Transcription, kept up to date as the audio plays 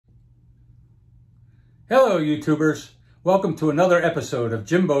Hello YouTubers, welcome to another episode of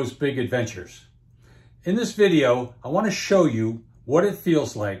Jimbo's Big Adventures. In this video, I want to show you what it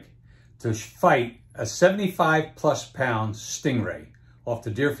feels like to fight a 75 plus pound stingray off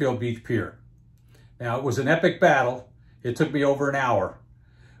the Deerfield Beach Pier. Now it was an epic battle, it took me over an hour,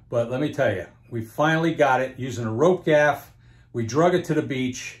 but let me tell you, we finally got it using a rope gaff, we drug it to the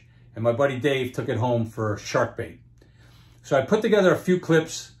beach, and my buddy Dave took it home for shark bait. So I put together a few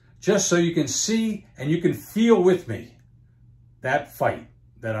clips just so you can see and you can feel with me that fight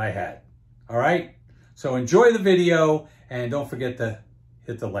that I had. All right? So enjoy the video and don't forget to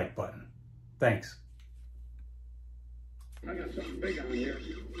hit the like button. Thanks. I got something big on here.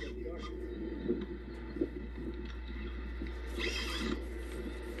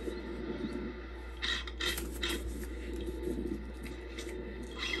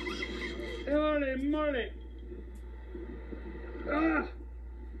 Holy moly! Ah!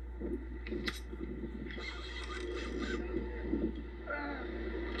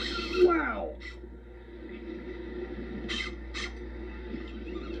 Wow!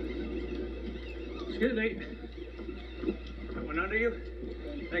 Excuse me. That one under you?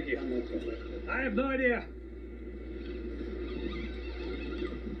 Thank you. I have no idea.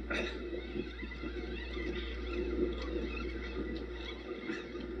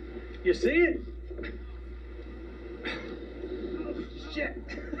 You see it? Oh, shit.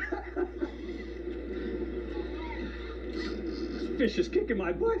 This fish is kicking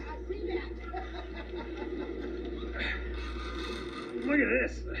my butt. I see that. Look at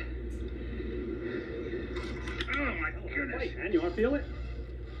this. Oh my goodness. Man, you want to feel it?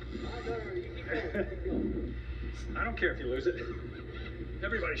 I don't care if you lose it.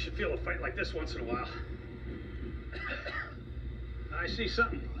 Everybody should feel a fight like this once in a while. I see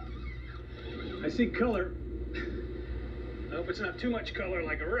something. I see color. I hope it's not too much color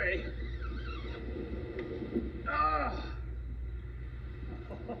like a ray. Ah!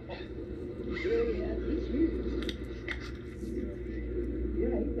 He's huge.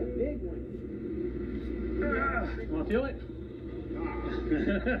 Yeah, he's a big one. Want to feel it?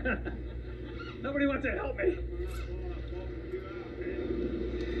 Nobody wants to help me.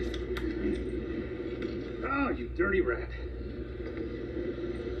 Oh, you dirty rat.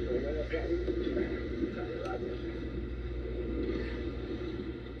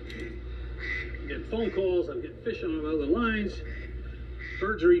 I'm getting phone calls, I'm getting fish on other lines.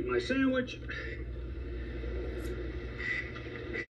 Birds are eating my sandwich.